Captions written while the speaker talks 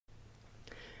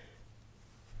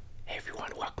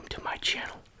welcome to my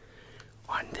channel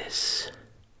on this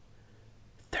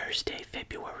Thursday,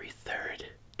 February 3rd,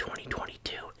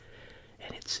 2022,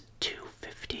 and it's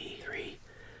 2:53,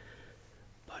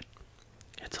 but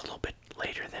it's a little bit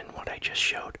later than what I just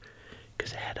showed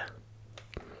because I had to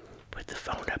put the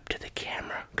phone up to the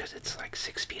camera because it's like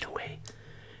 6 feet away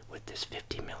with this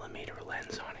 50mm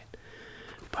lens on it.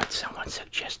 But someone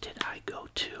suggested I go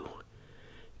to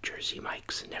Jersey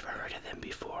Mike's. Never heard of them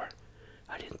before.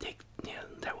 I didn't think,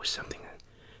 that was something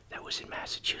that was in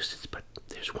Massachusetts, but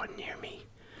there's one near me,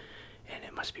 and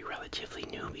it must be relatively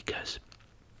new because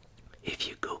if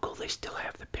you Google, they still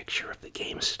have the picture of the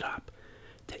GameStop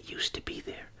that used to be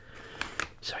there.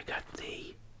 So I got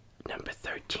the number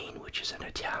 13, which is an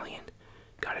Italian.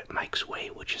 Got it Mike's Way,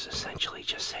 which is essentially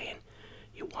just saying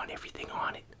you want everything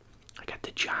on it. I got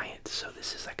the Giant, so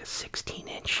this is like a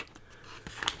 16-inch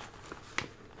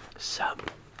sub.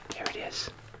 Here it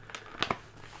is.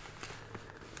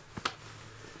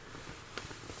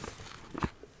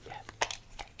 Yeah.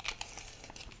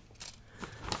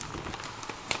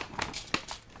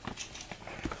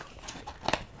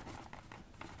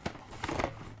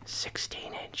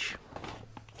 16-inch.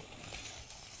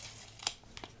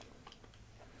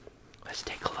 Let's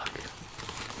take a look.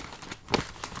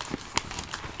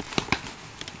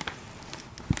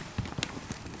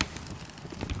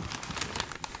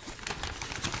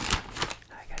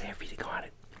 Everything on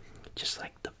it, just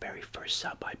like the very first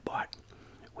sub I bought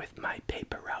with my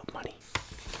paper route money.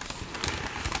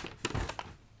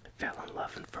 Fell in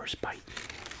love in first bite.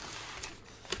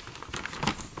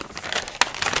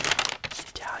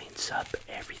 Italian sub,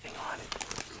 everything on it.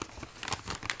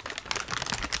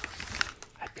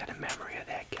 I've got a memory of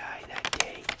that guy that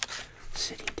day,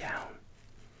 sitting down,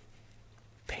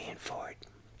 paying for it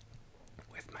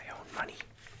with my own money.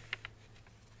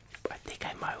 I think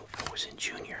I was in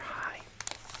junior high.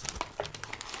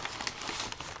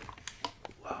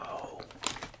 Whoa.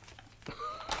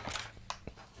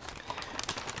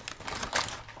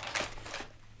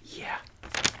 Yeah.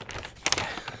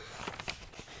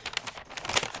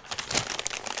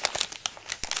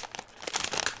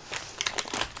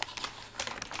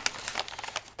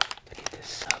 Look at this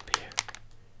sub here.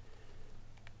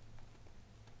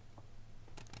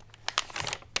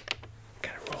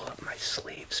 Gotta roll up my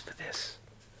sleeves for this.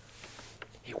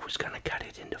 He was gonna cut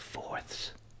it into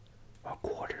fourths or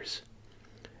quarters.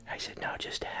 I said no,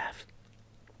 just half.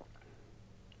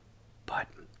 But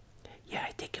yeah,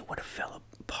 I think it would have fell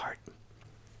apart.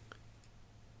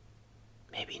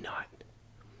 Maybe not.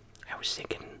 I was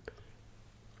thinking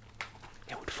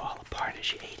it would fall apart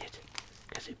as you ate it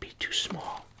because it'd be too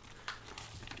small.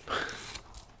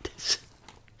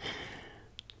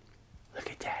 Look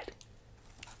at that.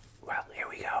 Well, here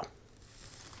we go.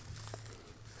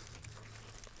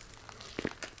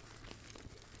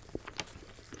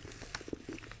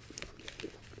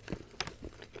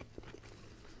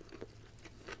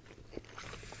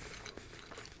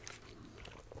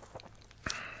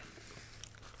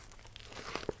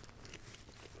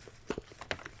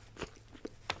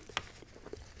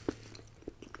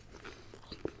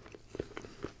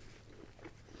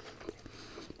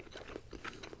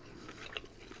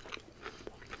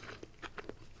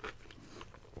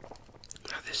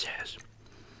 This has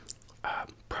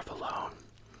provolone,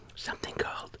 something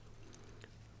called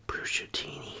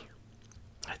prosciutto,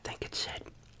 I think it said,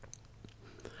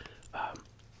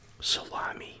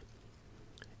 salami,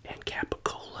 and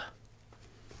capicola,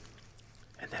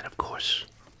 and then of course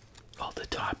all the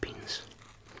toppings,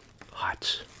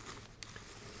 hots.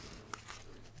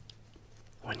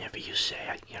 Whenever you say,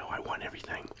 I want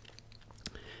everything,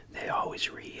 they always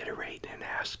reiterate and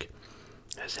ask,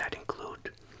 does that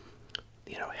include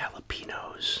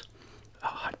jalapenos,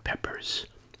 hot peppers?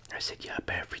 I said, yep,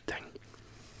 everything.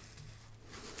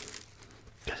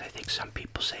 Because I think some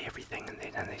people say everything and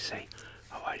then they say,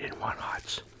 oh, I didn't want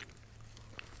hots.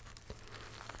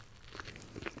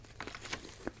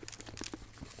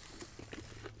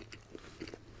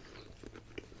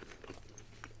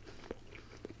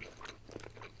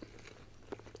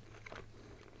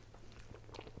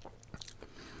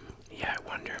 Yeah, I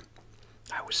wonder.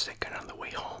 I was thinking on the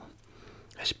way home,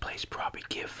 this place probably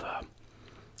give,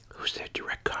 who's their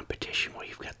direct competition? Well,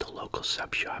 you've got the local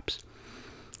sub shops,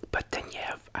 but then you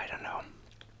have, I don't know,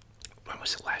 when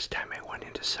was the last time I went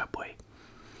into Subway?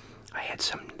 I had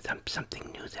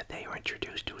something new that they were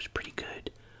introduced. It was pretty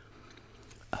good.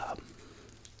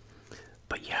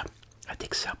 But yeah, I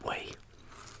think Subway,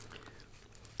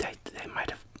 they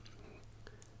might have,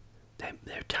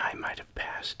 their time might have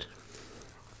passed.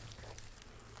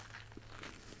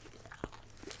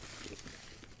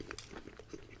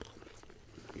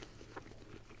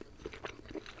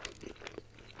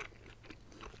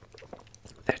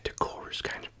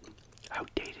 was kind of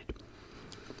outdated.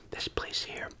 This place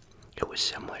here, it was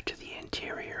similar to the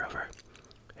interior of a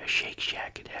Shake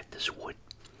Shack. It had this wood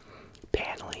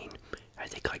paneling, I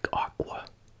think like aqua,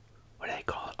 what do they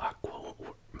call it,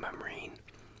 aquamarine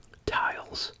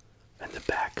tiles in the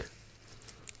back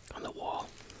on the wall.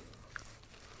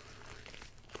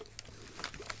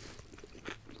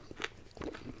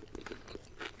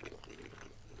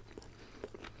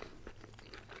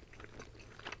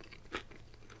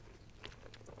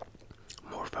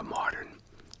 More of a modern,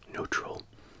 neutral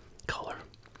color.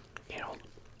 You know,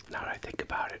 now that I think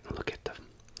about it and look at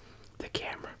the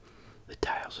camera, the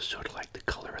tiles are sort of like the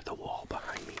color of the wall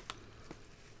behind me,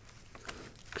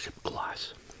 except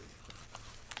gloss.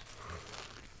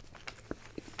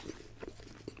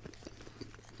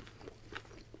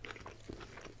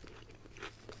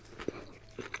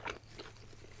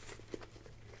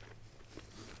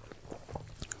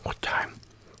 What time?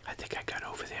 I think I got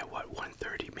over there, what,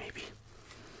 1:30 maybe?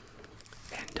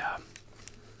 And,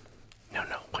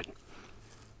 no,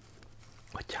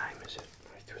 what time is it?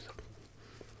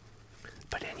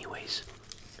 But anyways,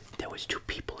 there was 2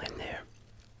 people in there,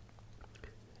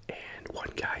 and one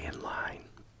guy in line,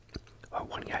 or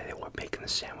one guy they were making the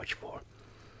sandwich for,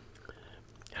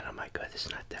 and I'm like, oh, this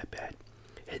is not that bad.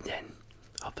 And then,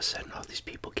 all of a sudden, all these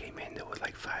people came in. There were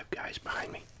like 5 guys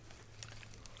behind me.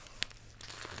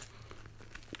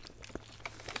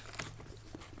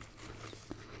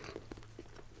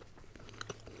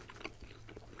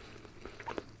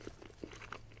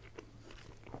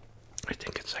 I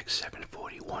think it's like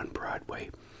 741 Broadway.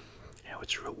 You know,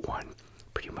 it's Route 1,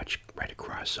 pretty much right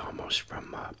across almost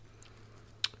from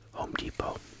Home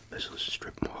Depot. There's a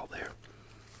strip mall there.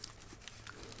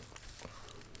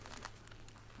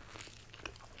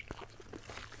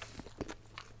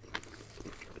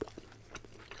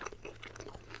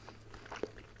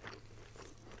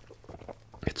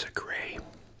 It's a gray,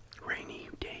 rainy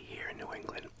day here in New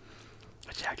England.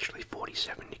 It's actually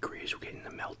 47 degrees. We're getting the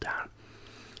meltdown.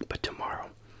 But tomorrow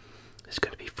it's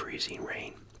going to be freezing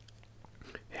rain.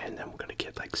 And then we're going to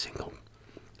get like single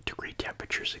degree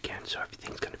temperatures again. So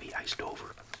everything's going to be iced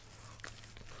over.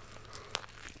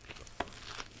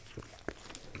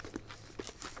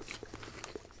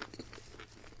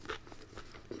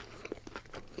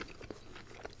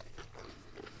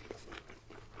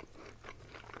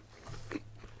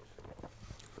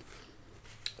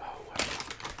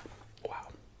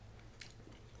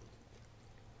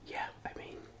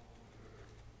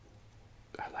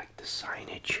 The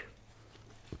signage,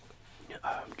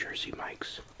 Jersey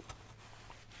Mike's.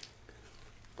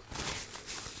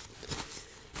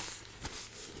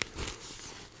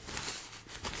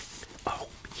 Oh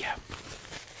yeah,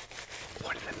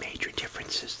 one of the major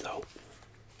differences though,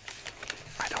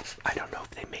 I don't know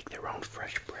if they make their own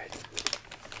fresh bread.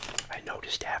 I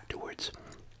noticed afterwards,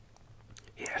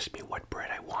 he asked me what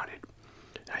bread I wanted,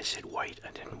 and I said white.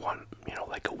 I didn't want, you know,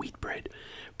 like a wheat bread,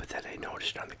 but then I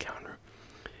noticed on the counter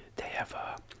they have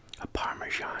a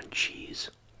Parmesan cheese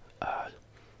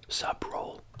sub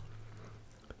roll.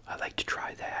 I'd like to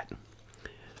try that,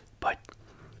 but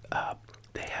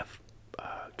they have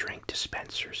drink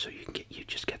dispenser, so you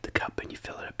just get the cup and you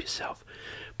fill it up yourself.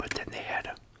 But then they had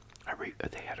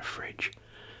a fridge,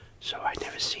 so I'd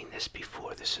never seen this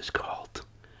before. This is called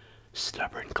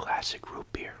Stubborn Classic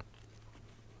Root Beer.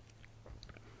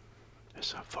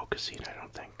 It's not focusing, I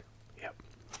don't think. Yep.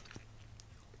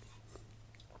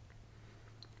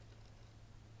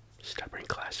 Stubborn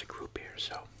Classic Root Beer,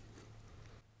 so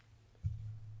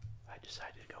I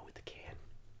decided to go with the can.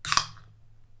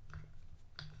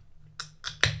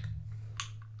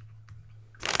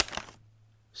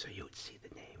 So you would see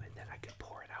the name and then I could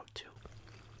pour it out too.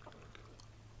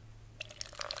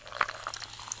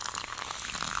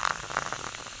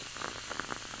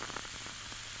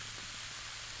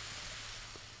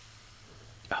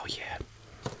 Oh yeah,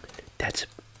 that's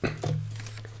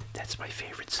my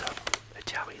favorite sub,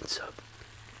 Italian sub.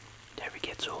 Never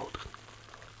gets old.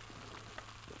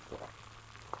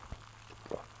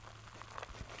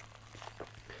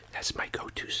 That's my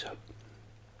go-to sub.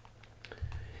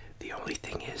 The only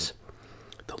thing is,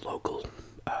 the local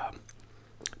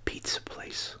pizza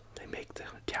place, they make the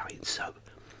Italian sub.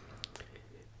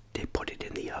 They put it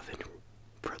in the oven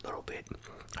for a little bit.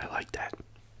 I like that.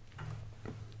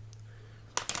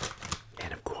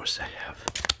 And of course I have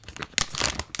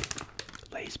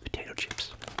Lay's potato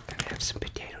chips. Gonna have some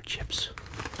potato chips.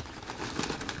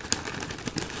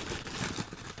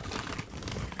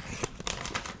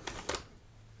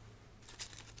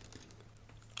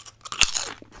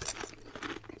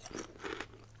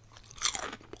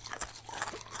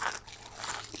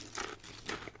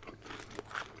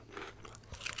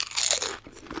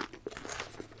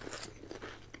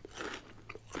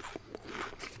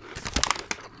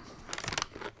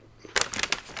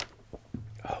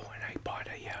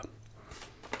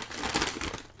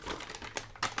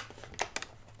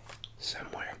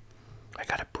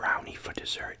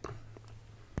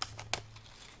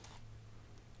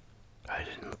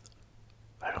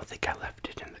 think I left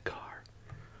it in the car.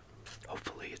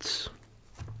 Hopefully it's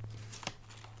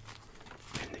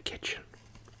in the kitchen.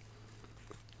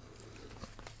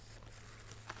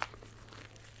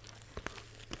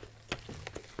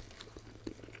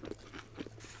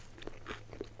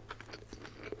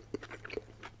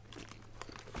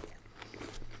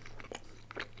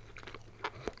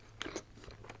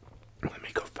 Let me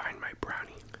go find my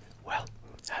brownie. Well,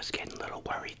 I was getting a little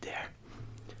worried there.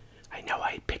 I know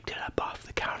I picked it up off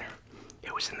the counter.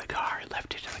 It was in the car. I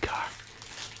left it in the car.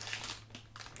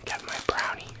 Got my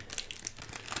brownie.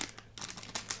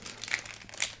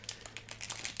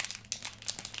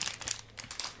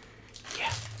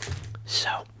 Yeah.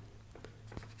 So,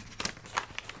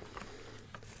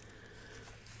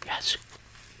 yes,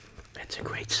 it's a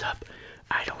great sub.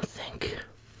 I don't think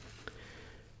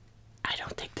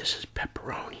this is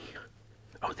pepperoni.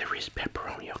 Oh, there is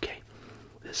pepperoni. Okay,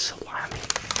 this is salami.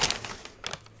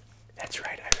 That's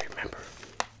right. I remember.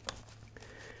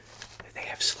 They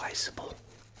have sliceable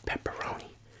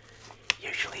pepperoni.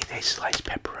 Usually they slice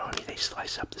pepperoni, they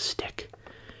slice up the stick.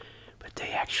 But they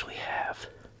actually have,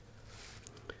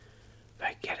 if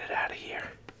I get it out of here,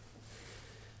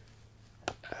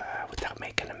 without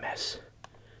making a mess,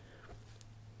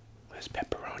 where's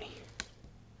pepperoni?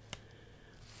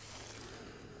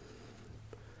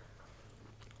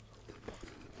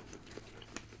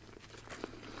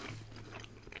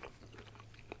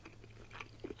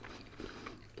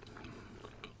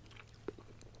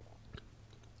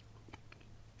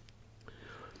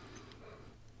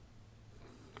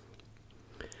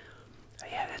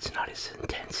 Yeah, that's not as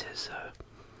intense as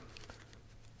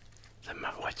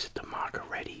the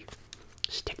margarita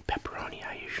stick pepperoni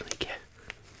I usually get.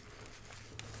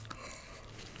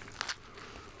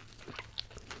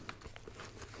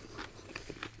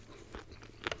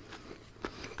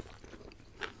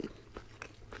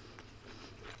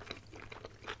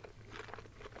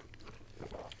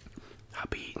 I'll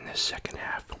be eating this second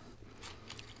half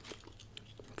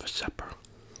for supper.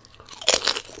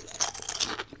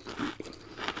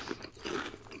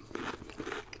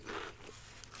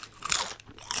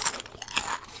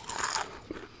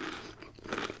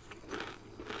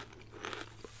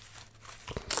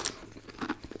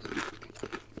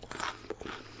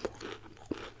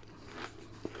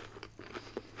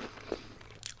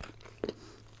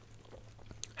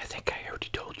 I think I already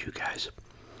told you guys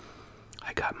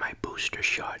I got my booster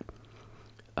shot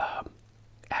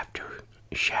after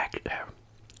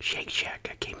Shake Shack.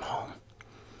 I came home.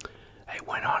 I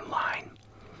went online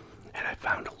and I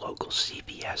found a local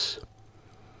CVS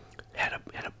had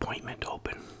an appointment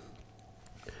open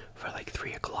for like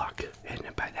 3 o'clock, and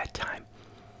by that time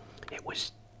it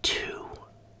was 2.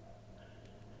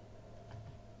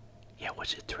 Yeah,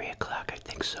 was it 3 o'clock? I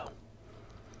think so.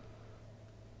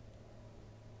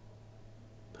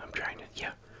 I'm trying to,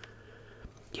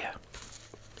 yeah.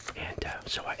 And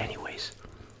so anyways,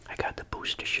 I got the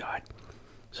booster shot.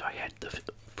 So I had the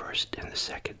first and the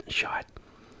second shot.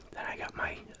 Then I got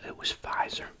it was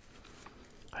Pfizer.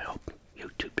 I hope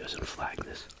YouTube doesn't flag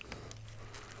this.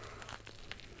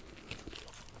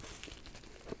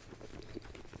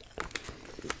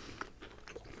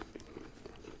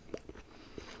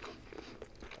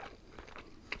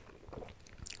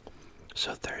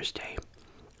 So Thursday,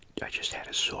 I just had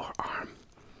a sore arm.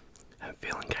 I'm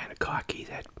feeling kind of cocky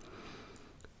that,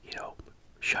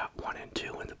 shot 1 and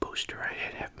 2 in the booster, I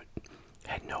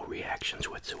had no reactions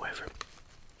whatsoever.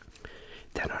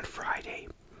 Then on Friday,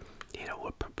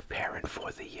 we're preparing for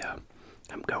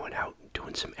I'm going out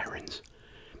doing some errands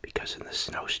because of the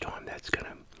snowstorm that's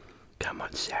gonna come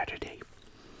on Saturday.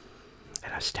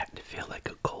 And I'm starting to feel like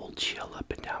a cold chill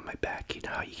up and down my back. You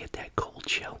know how you get that cold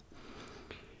chill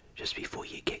just before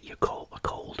you get a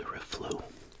cold or a flu.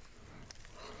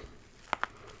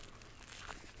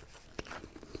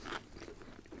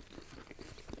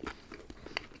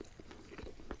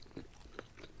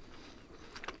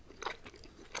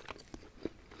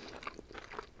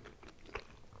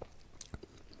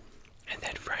 And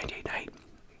then Friday night,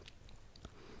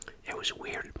 it was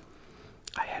weird.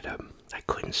 I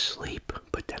couldn't sleep,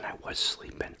 but then I was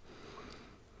sleeping.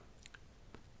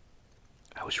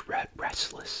 I was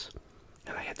restless,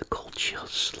 and I had the cold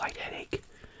chills, slight headache.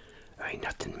 I mean,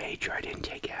 nothing major. I didn't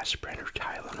take aspirin or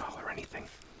Tylenol or anything.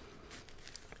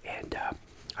 And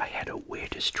I had a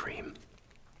weirdest dream.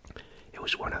 It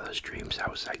was one of those dreams I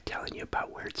was like telling you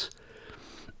about where it's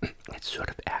sort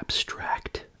of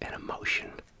abstract and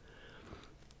emotion.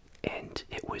 And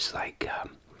it was like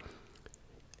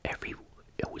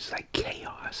it was like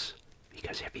chaos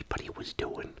because everybody was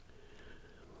doing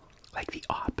like the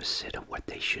opposite of what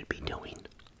they should be doing.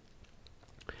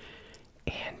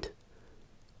 And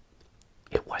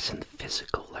wasn't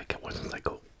physical. Like it wasn't like,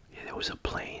 oh, there was a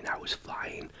plane, I was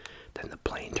flying, then the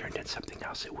plane turned into something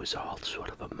else. It was all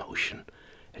sort of emotion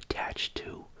attached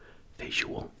to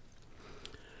visual.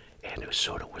 And it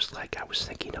sort of was like I was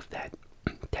thinking of that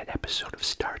episode of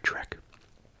Star Trek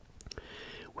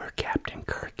where Captain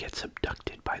Kirk gets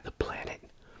abducted by the planet,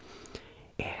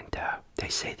 and they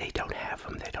say they don't have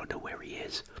him, they don't know where he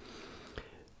is,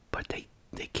 but they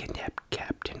kidnap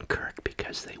Captain Kirk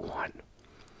because they want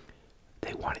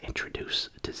to introduce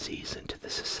disease into the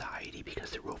society because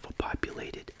they're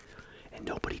overpopulated and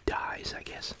nobody dies, I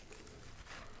guess.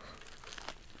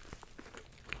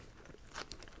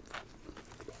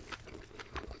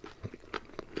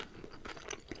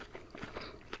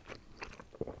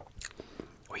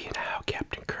 Well, you know how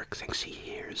Captain Kirk thinks he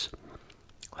hears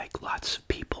like lots of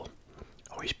people,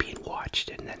 or he's being watched,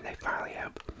 and then they finally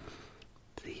have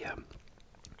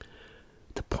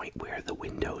the point where the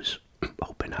windows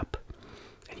open up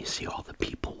and you see all the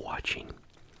people watching.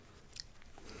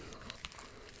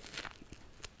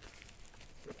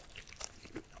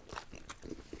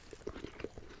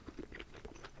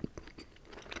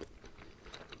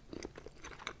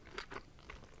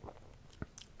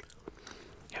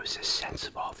 It was a sense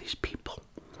of all these people,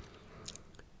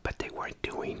 but they weren't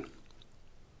doing.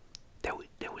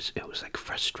 It was like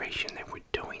frustration. They were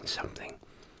doing something.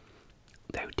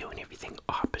 They were doing everything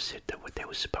opposite of what they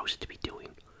were supposed to be doing.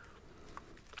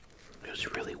 It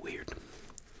was really weird.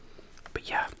 But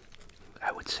yeah,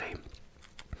 I would say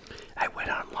I went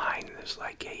online. There's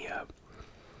like a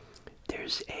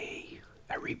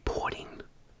reporting,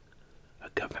 a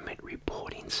government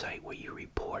reporting site where you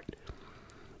report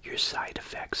your side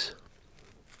effects.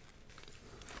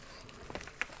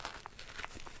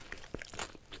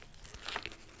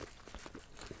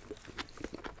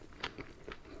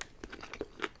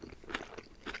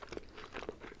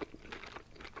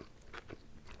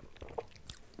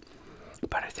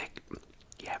 But I think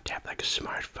you have to have like a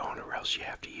smartphone, or else you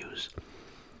have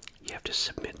to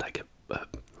submit like a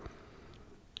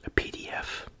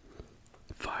PDF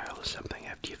file or something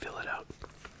after you fill it out.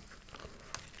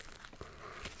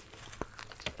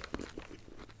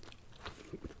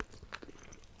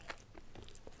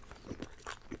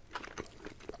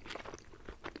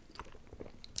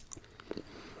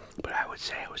 But I would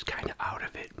say I was kind of out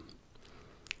of it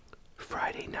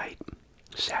Friday night,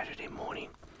 Saturday morning.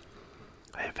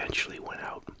 I eventually went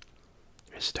out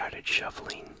and started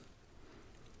shoveling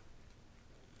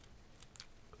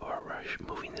or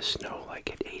moving the snow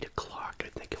like at 8 o'clock, I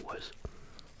think it was.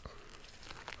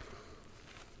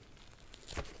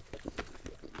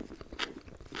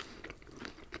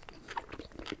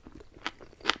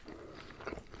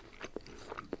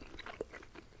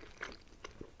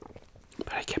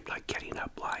 But I kept like getting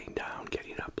up, lying down,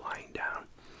 getting up, lying down.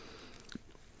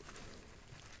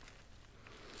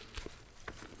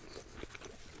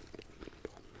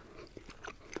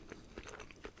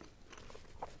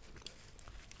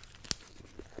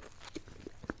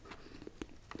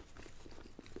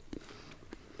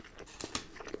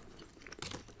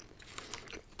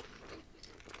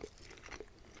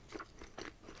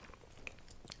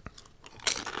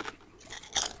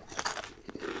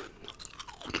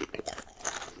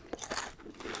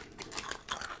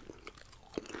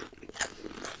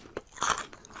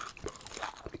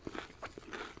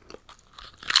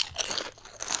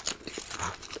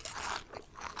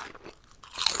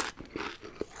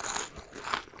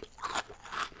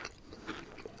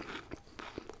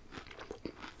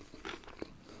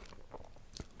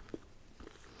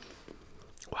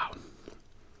 Wow.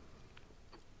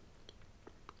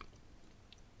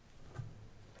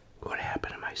 What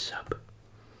happened to my sub?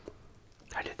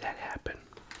 How did that happen?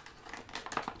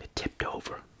 It tipped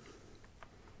over.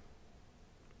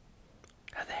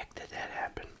 How the heck did that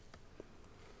happen?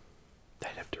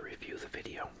 I'd have to review the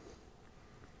video.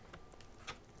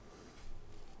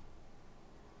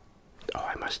 Oh,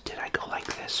 did I go like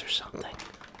this or something?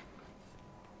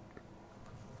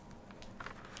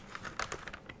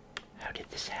 How did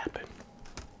this happen?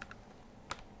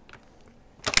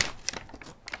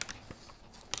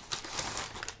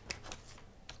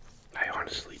 I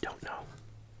honestly don't know.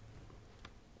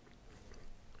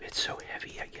 It's so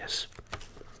heavy, I guess.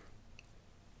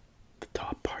 The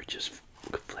top part just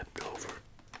flipped over.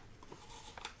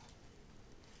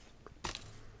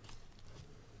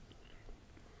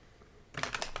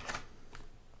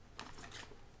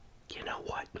 You know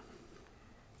what?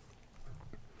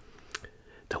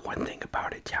 The one thing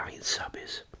about Italian sub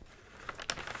is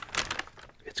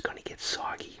it's gonna get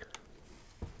soggy.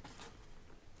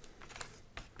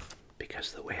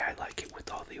 Because the way I like it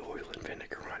with all the oil and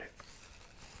vinegar on it.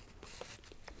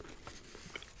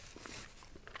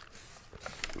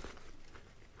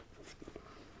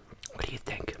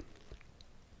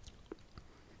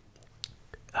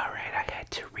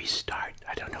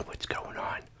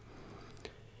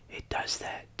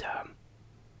 that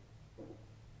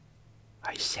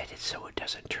I set it so it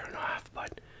doesn't turn off,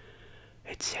 but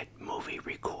it said movie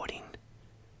recording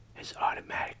is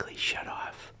automatically shut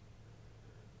off.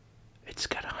 It's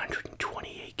got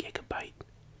 128 gigabyte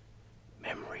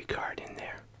memory card in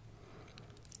there,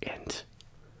 and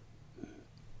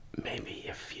maybe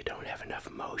if you don't have enough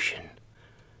motion,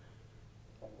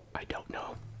 I don't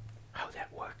know how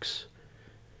that works.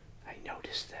 I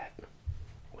noticed that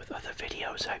with other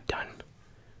videos I've done.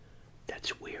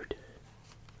 That's weird.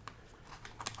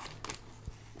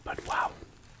 But wow.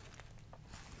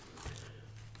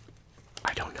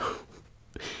 I don't know.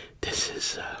 This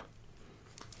is,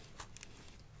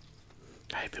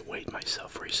 I haven't weighed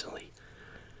myself recently.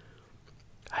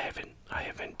 I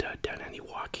haven't done any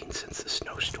walking since the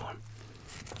snowstorm.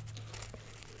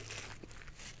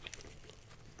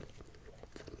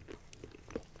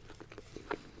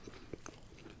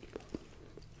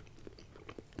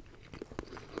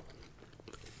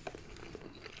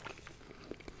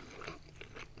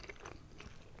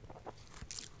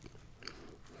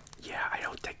 Yeah, I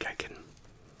don't think I can.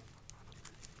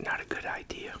 Not a good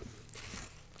idea.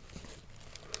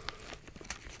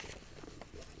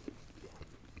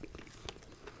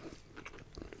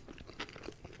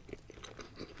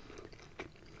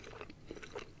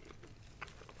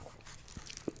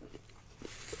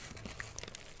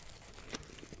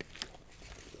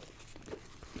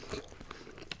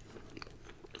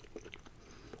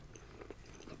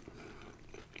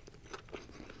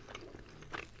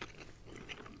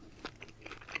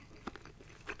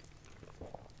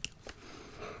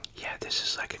 Yeah, this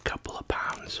is like a couple of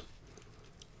pounds.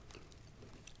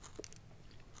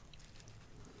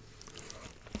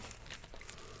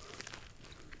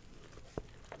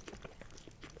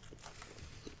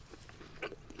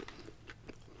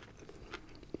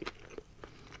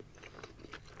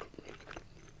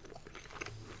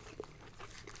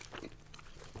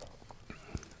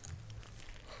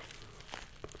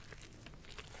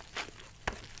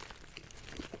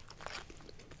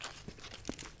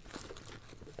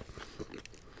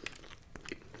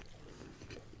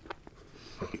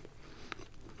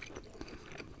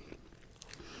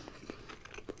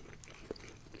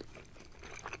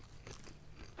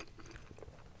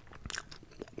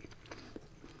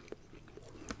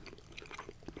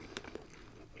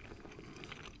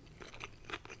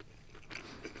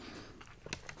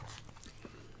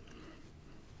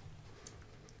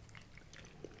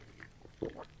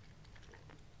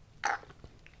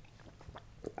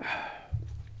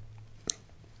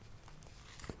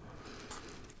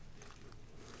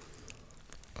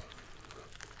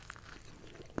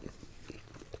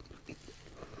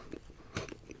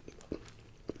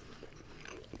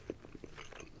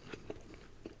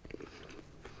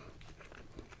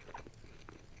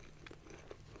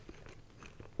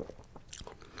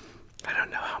 I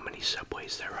don't know how many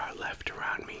Subways there are left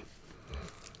around me.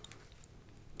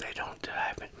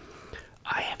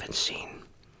 I haven't seen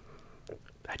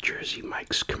a Jersey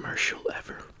Mike's commercial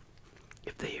ever,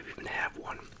 if they even have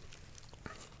one.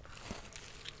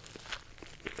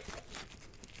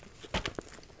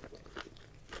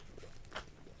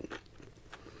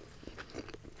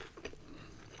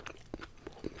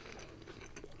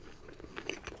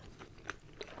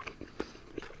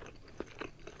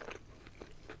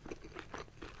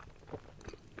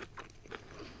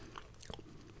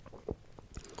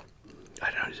 I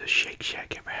don't know, does Shake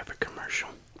Shack ever have a commercial?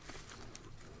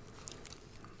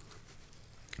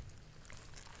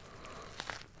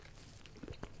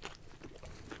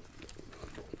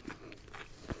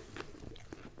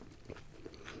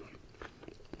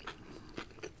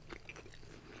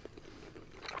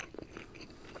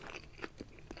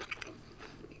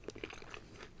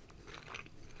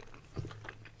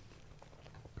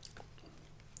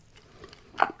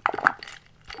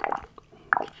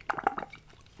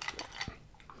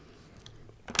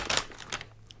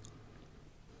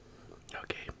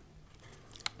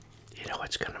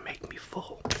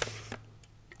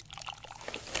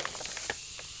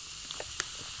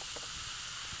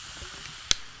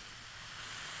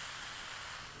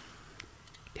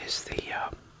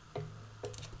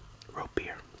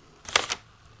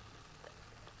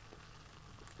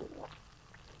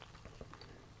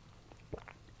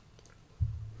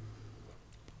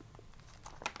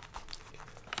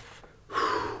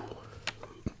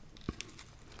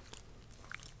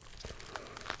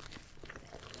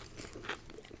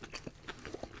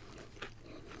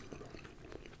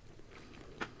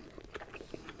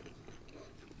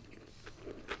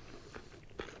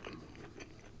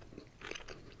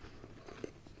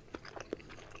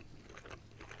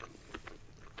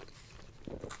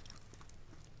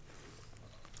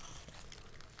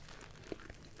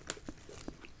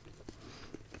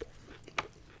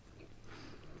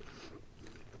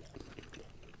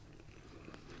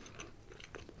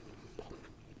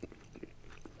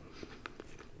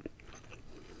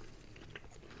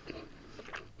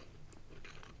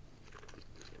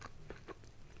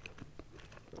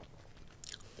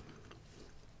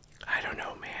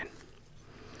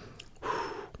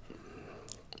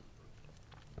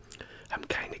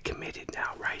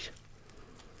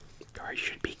 or I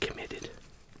should be committed.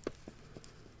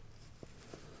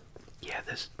 Yeah,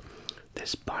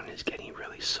 this bun is getting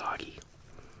really soggy.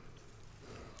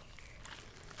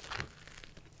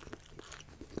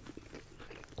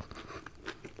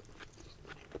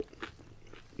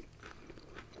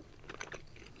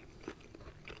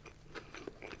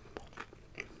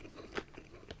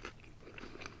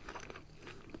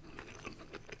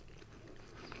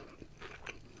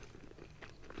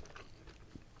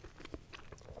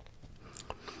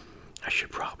 I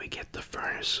should probably get the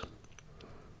furnace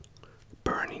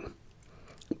burning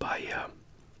by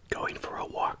going for a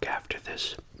walk after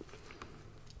this.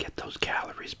 Get those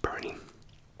calories burning.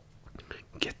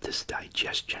 Get this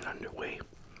digestion underway.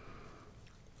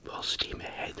 Full steam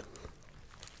ahead.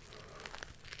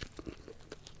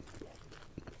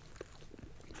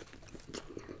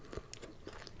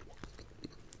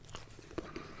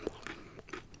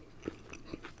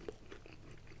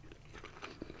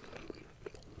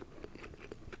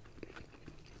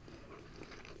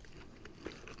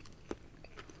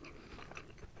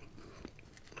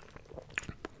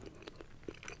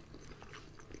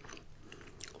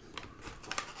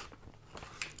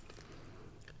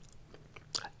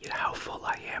 You know how full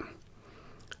I am.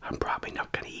 I'm probably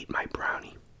not going to eat my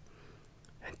brownie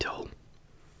until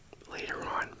later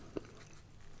on.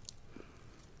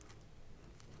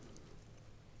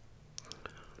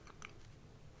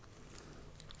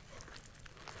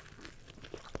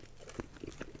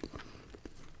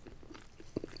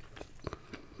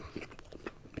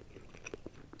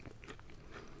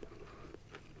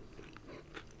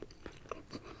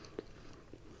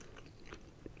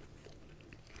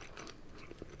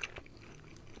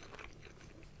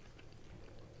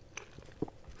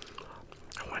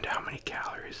 I wonder how many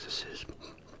calories this is.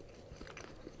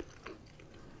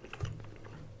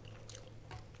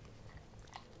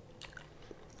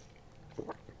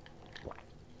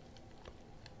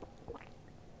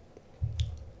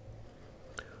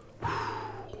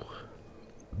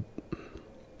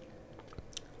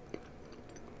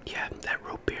 Yeah, that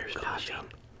root beer is coffee.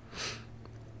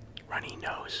 Runny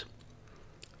nose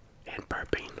and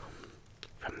burping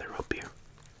from the root beer.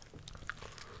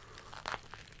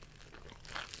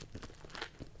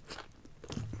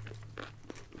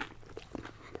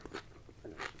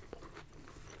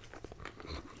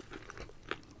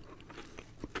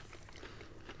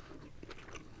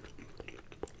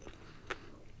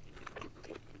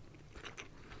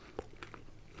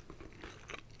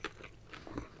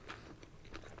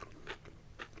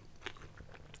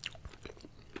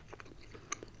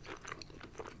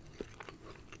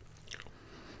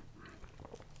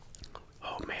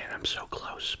 Oh man, I'm so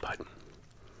close, but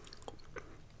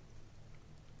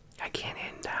I can't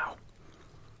end now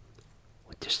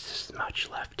with just this much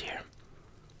left here.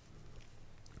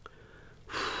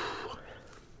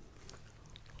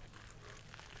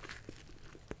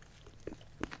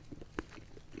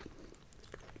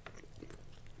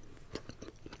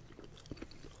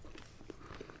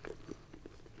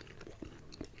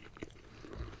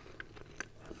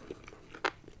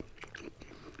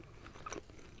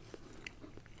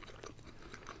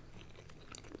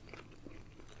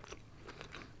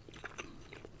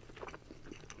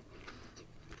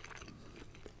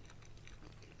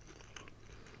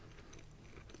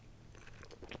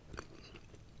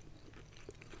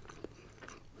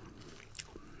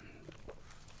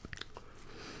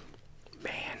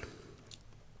 Man,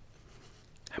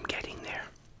 I'm getting there.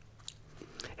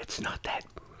 It's not that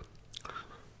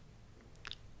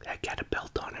I got a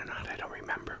belt on or not, I don't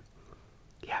remember.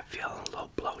 Yeah, I'm feeling a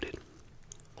little bloated.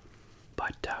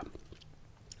 But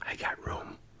I got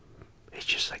room. It's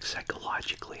just like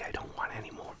psychologically I don't want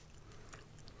any more.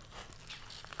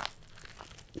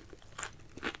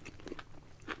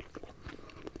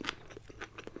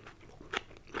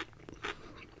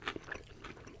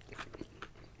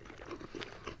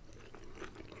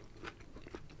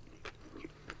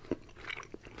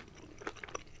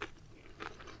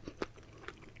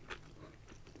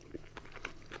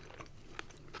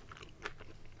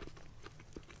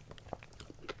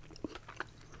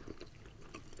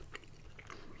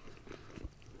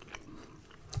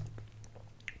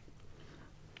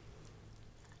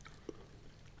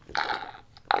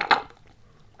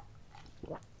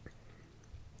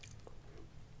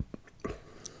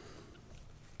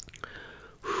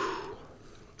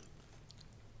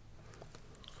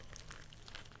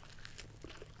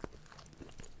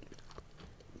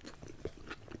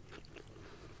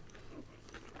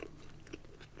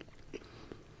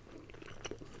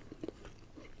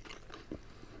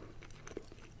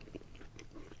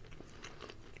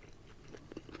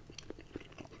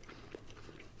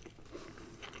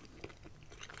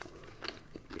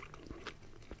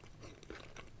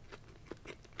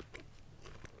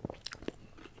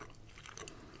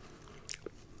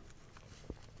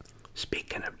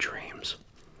 Speaking of dreams,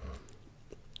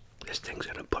 this thing's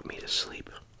gonna put me to sleep.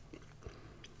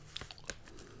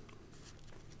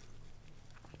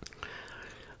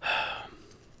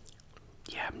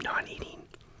 Yeah, I'm not eating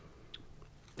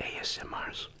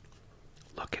ASMRs.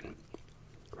 Looking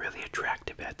really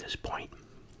attractive at this point.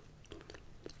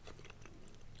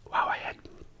 Wow, I had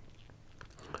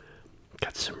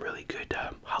got some really good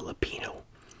jalapeno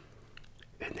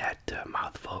in that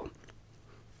mouthful.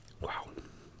 Wow.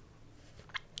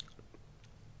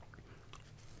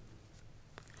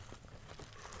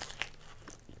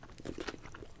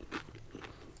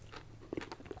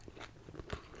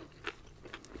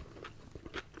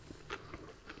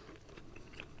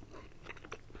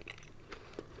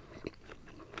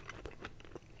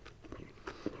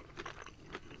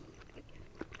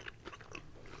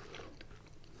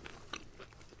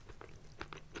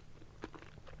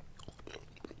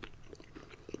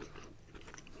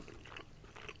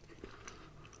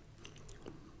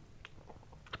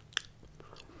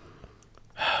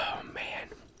 Oh man.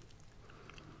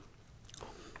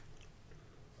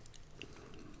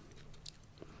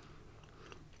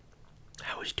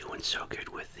 I was doing so good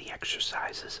with the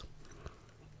exercises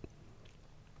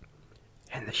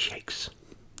and the shakes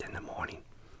in the morning.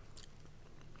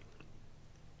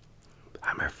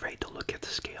 I'm afraid to look at the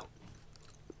scale.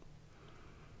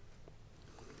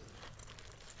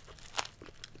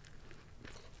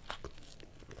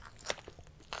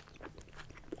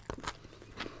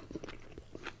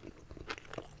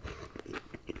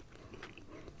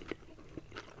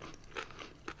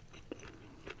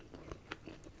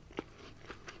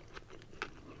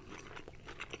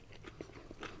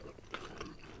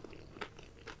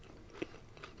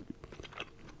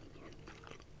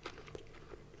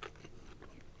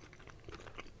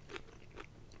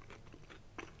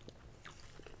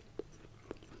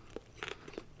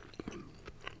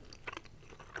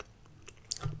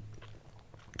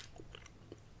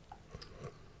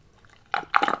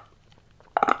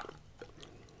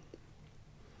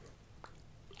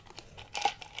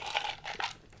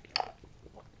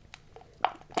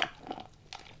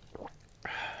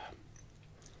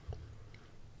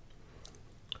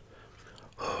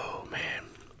 Oh man.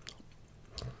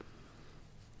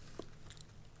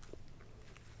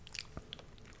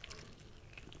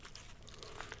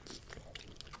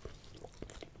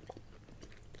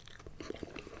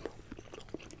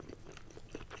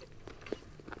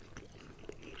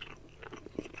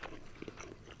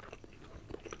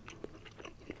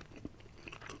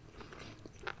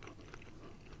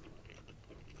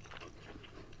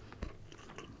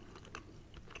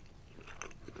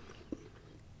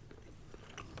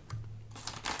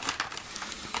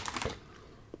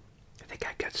 I think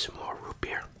I got some more root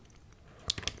beer.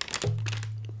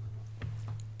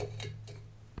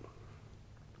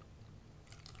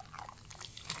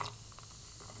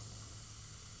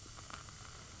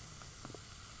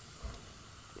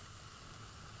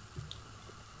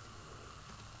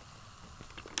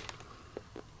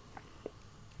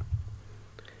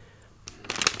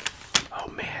 Oh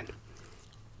man.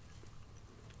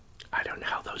 I don't know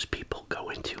how those people go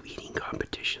into eating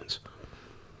competitions.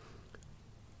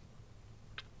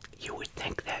 You would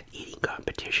think that eating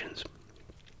competitions,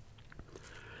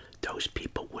 those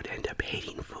people would end up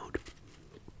hating food.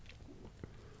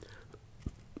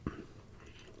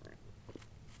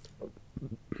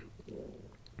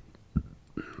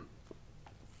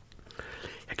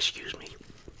 Excuse me.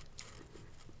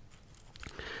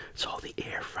 It's all the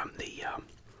air from the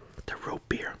root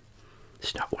beer.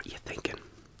 It's not what you're thinking.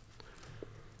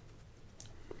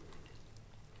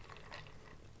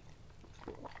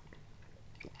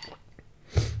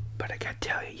 But I gotta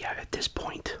tell you, yeah, at this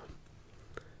point,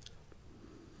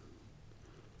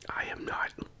 I am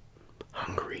not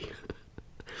hungry.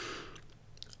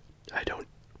 I don't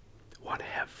want to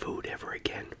have food ever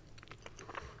again.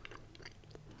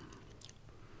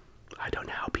 I don't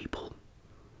know how people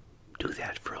do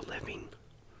that for a living.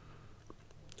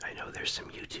 I know there's some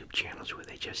YouTube channels where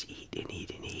they just eat and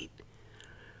eat and eat.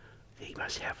 They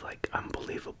must have like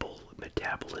unbelievable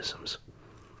metabolisms.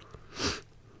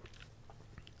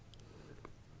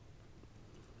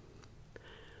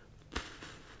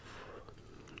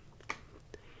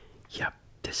 Yep,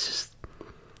 this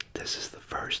is the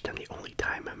first and the only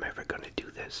time I'm ever gonna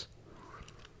do this.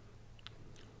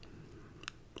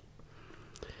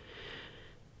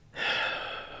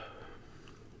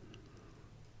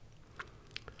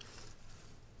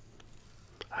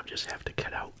 I just have to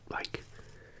cut out like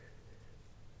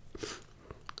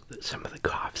some of the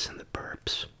coughs and the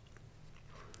burps.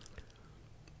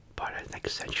 But I think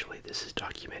essentially this is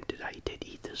documented. I did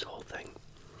eat this whole thing.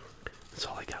 That's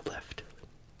all I got left.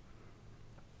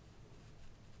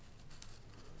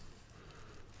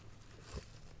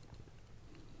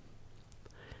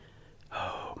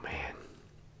 Oh man.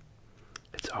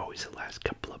 It's always the last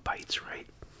couple of bites, right?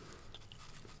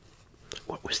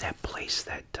 What was that place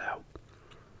that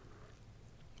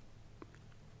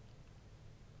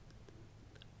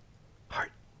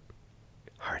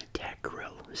Heart Attack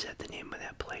Grill? Is that the name of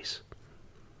that place?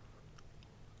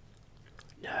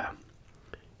 No.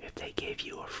 If they gave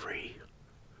you a free...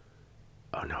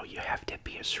 Oh no, you have to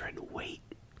be a certain weight.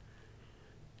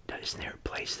 Isn't there a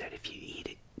place that if you eat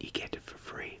it, you get it for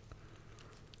free?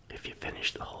 If you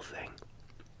finish the whole thing.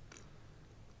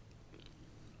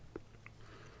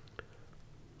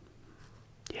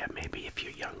 Yeah, maybe if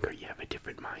you're younger, you have a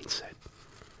different mindset.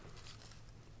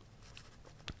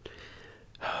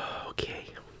 Okay.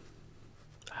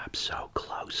 I'm so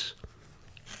close.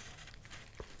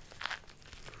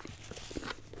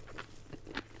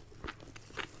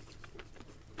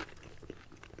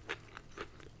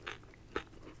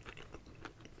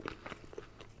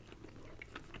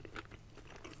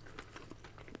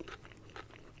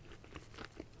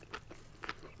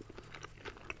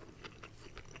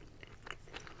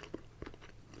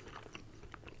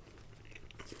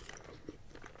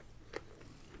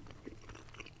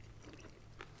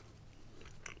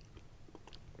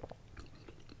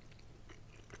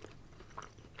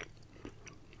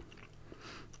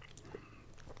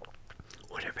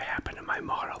 Whatever happened to my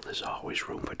model, there's always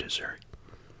room for dessert.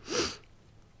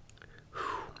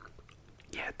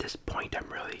 Yeah, at this point I'm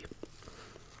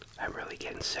really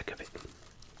getting sick of it.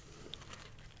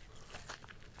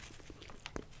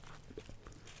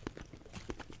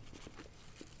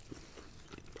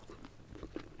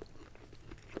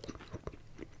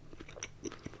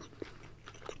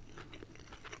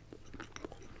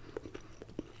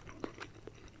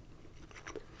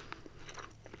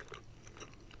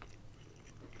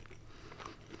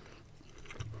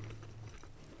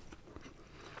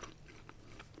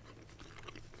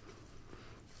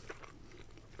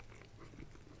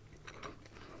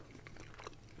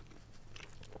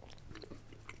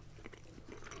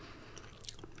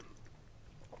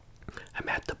 I'm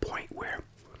at the point where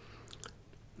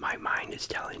my mind is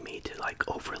telling me to like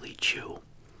overly chew.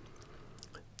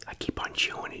 I keep on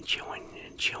chewing and chewing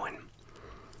and chewing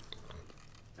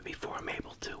before I'm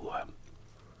able to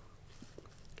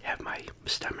have my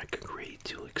stomach agree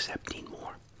to accepting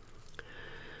more.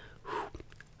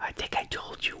 I think I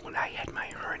told you when I had my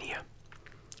hernia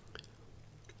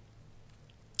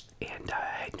and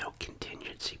I had no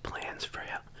contingency plans for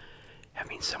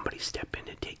having somebody step in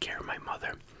to take care of my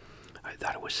mother. I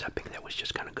thought it was something that was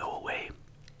just going to go away.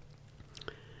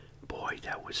 Boy,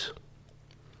 I was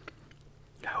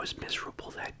miserable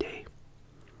that day.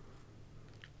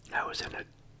 I was in a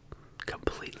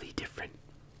completely different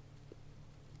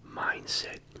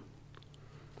mindset.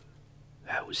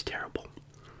 That was terrible.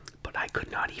 But I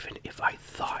could not even, if I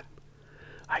thought,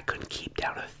 I couldn't keep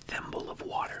down a thimble of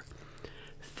water.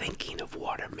 Thinking of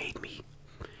water made me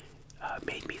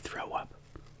throw up.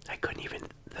 I couldn't even,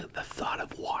 the thought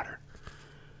of water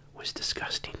was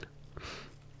disgusting.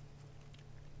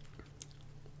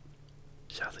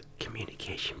 So the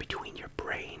communication between your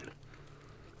brain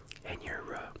and your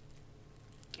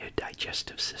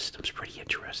digestive system's pretty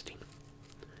interesting.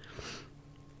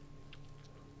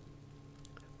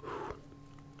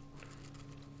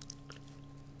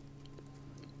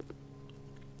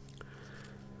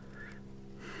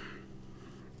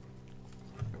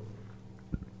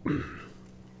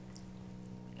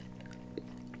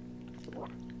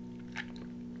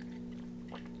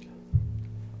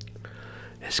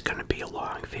 It's gonna be a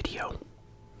long video.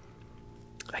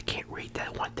 I can't read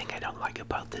that. One thing I don't like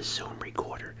about this Zoom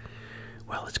recorder.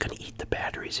 Well, it's gonna eat the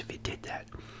batteries if it did that.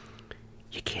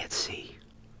 You can't see.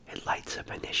 It lights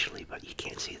up initially, but you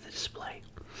can't see the display.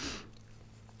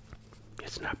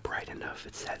 It's not bright enough.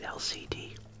 It's that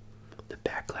LCD. The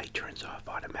backlight turns off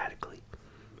automatically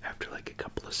after like a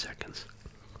couple of seconds.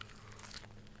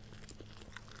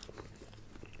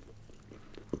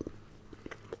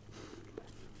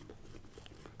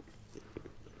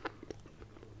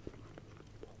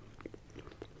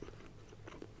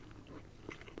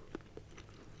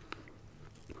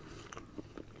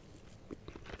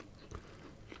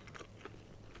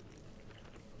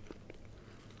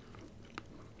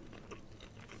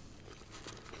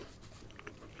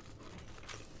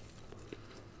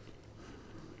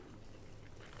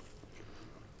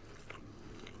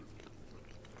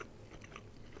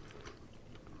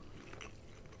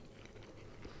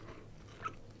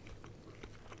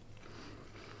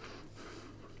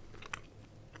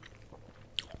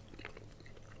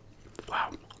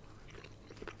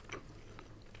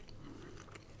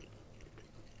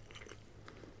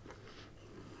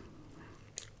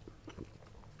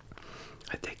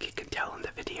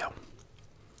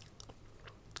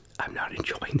 I'm not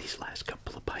enjoying these last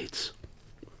couple of bites.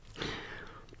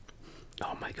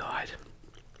 Oh my God.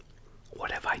 What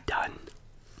have I done?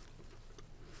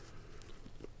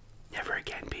 Never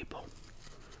again, people.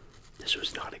 This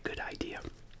was not a good idea.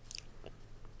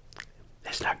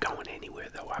 It's not going anywhere,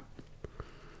 though.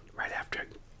 Right after,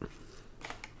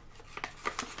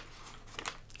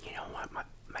 you know what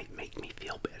might make me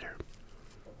feel better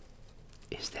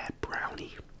is that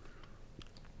brownie.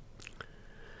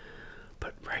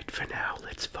 But right for now,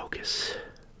 let's focus.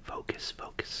 Focus,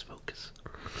 focus, focus.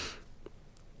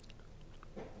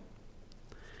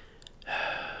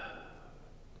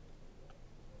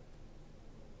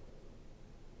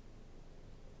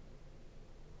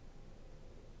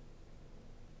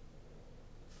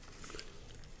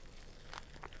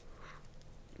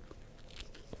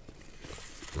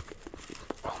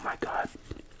 Oh my God.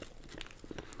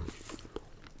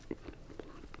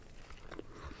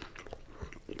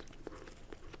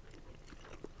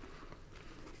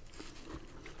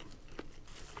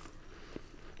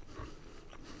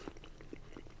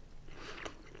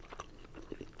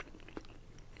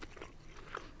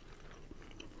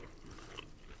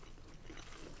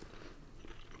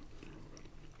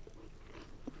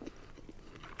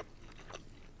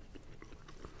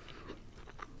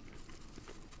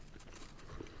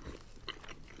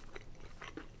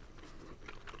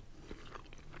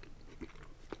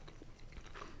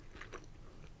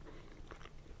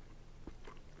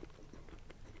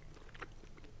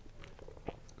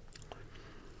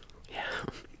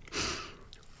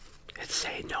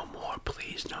 Say no more,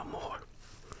 please, no more.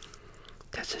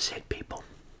 This is it, people.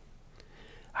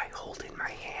 I hold in my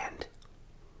hand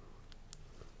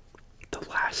the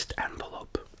last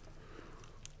envelope.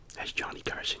 As Johnny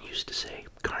Carson used to say,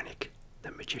 Karnak, the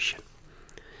magician.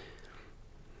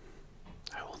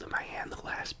 I hold in my hand the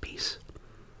last piece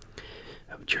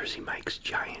of Jersey Mike's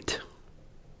giant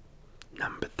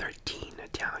number 13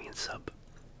 Italian sub.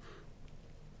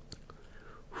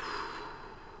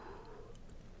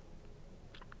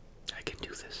 I can do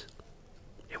this.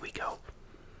 Here we go.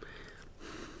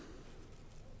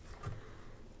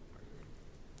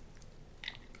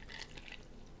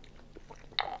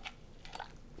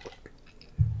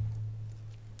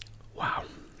 Wow.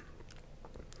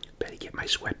 Better get my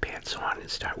sweatpants on and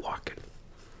start walking.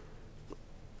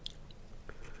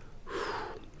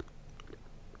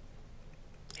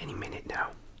 Any minute now.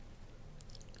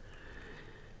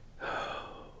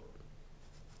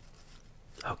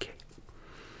 Okay.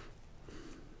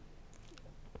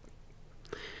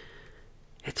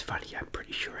 It's funny, I'm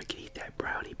pretty sure I could eat that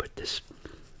brownie, but this...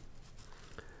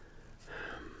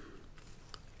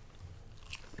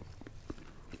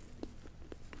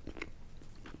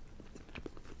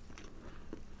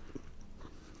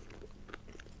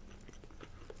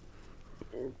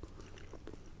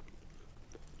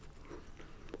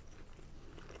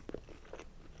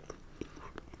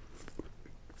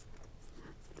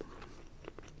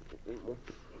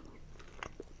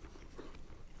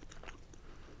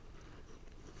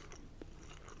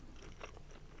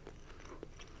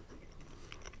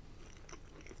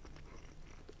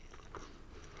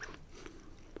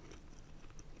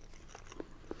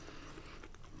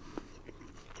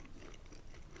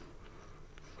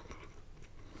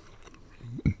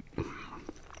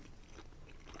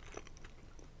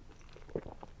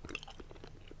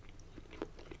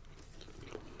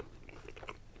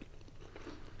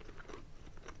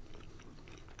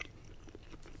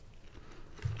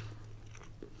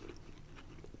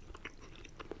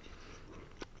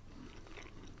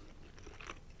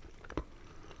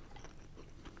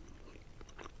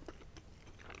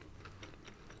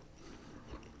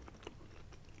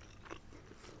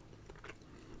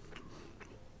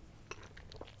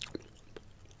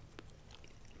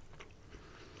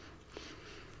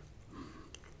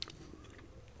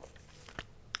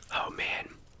 Oh man,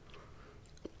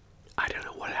 I don't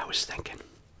know what I was thinking.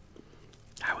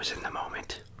 I was in the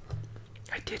moment.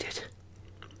 I did it.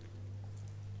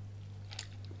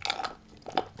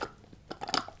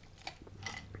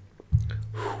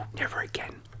 Never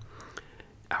again.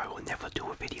 I will never do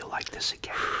a video like this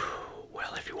again.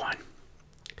 Well, everyone,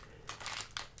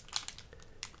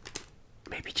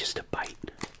 maybe just a bite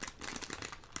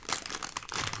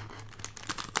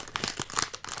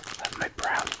of my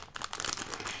brownie.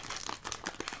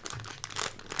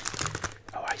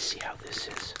 Oh, I see how this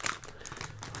is.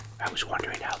 I was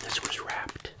wondering how this was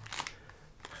wrapped.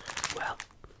 Well,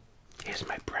 here's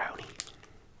my brownie.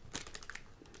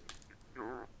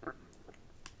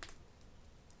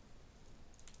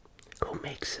 Who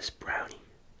makes this brownie?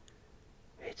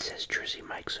 It says Jersey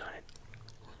Mike's on it.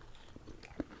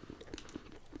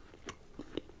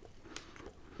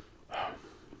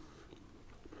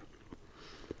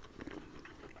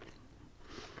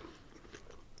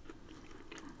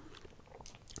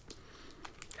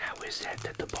 is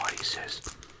that the body says,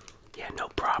 yeah, no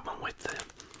problem with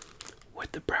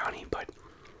the brownie, but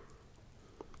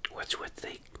what's with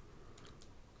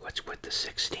the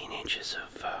 16 inches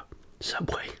of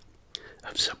Subway,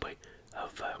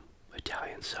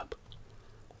 Italian sub?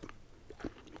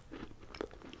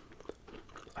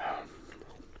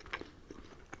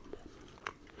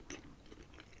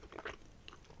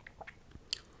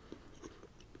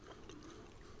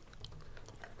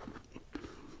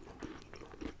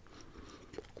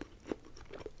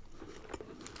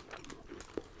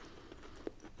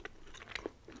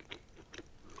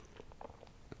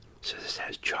 So this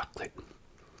has chocolate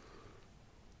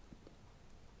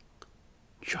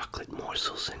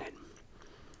morsels in it.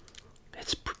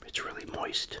 It's really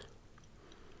moist,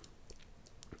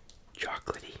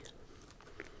 chocolatey.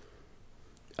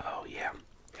 Oh yeah,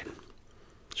 and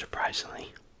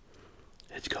surprisingly,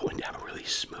 it's going down really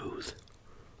smooth.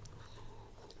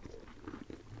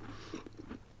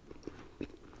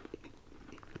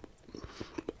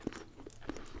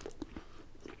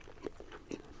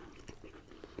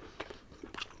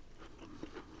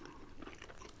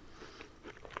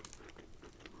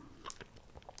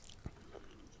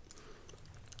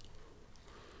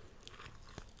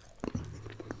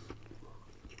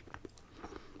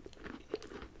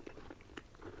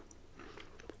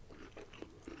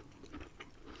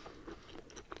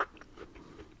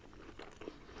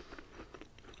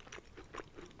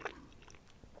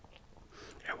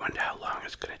 I wonder how long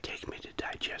it's going to take me to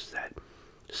digest that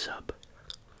sub.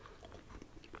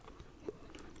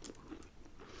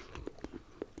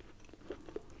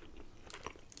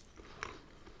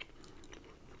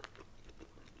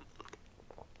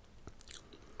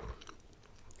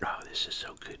 Oh, this is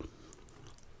so good.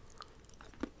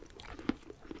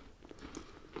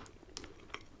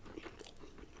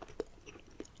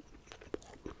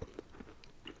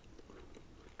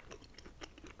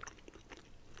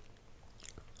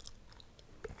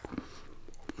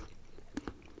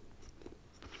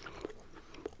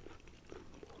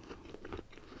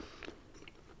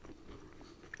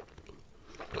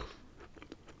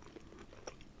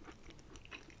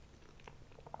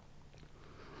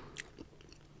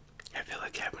 I feel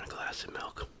like having a glass of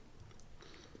milk.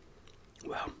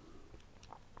 Well,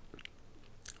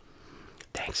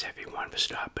 thanks everyone for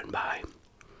stopping by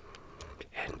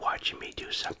and watching me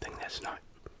do something that's not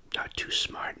too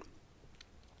smart.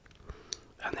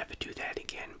 I'll never do that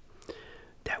again.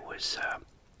 That was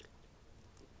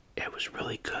it was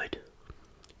really good.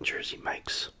 Jersey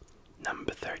Mike's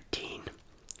number 13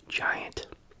 giant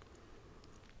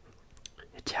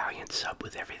Italian sub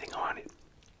with everything on it.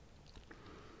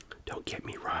 Don't get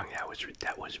me wrong,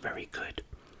 that was very good.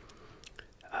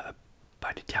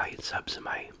 But Italian subs are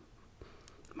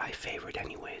my favorite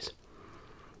anyways.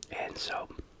 And so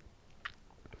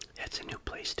it's a new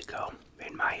place to go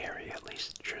in my area, at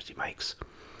least. Jersey Mike's.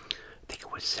 I think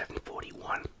it was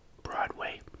 741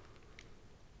 Broadway.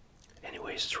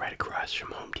 Anyways, it's right across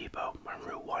from Home Depot on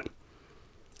Route 1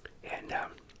 and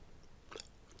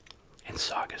in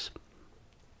Saugus.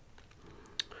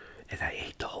 And I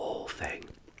ate the whole thing.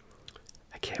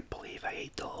 I can't believe I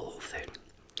ate the whole thing.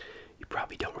 You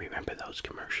probably don't remember those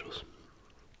commercials.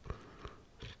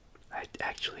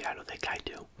 I don't think I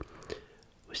do.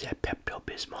 Was that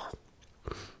Pepto-Bismol?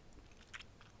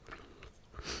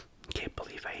 Can't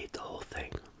believe I ate the whole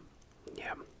thing.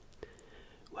 Yeah.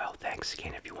 Well, thanks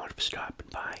again everyone for stopping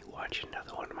by, watching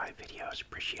another one of my videos.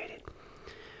 Appreciate it.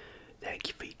 Thank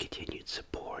you for your continued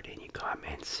support and your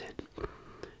comments, and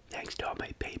thanks to all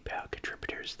my PayPal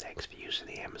contributors. Thanks for using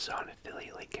the Amazon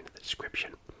affiliate link in the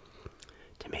description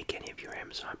to make any of your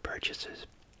Amazon purchases.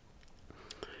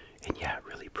 And yeah, I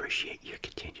really appreciate your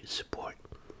continued support.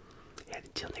 And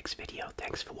until next video,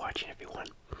 thanks for watching everyone.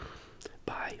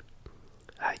 Bye.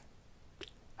 I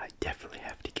definitely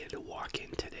have to get a walk in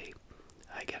today.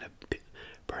 I gotta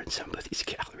burn some of these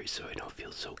calories so I don't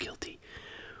feel so guilty.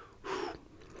 Whew.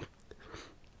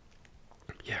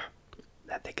 Yeah,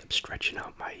 I think I'm stretching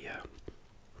out my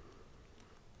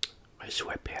my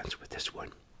sweatpants with this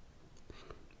one.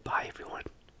 Bye everyone.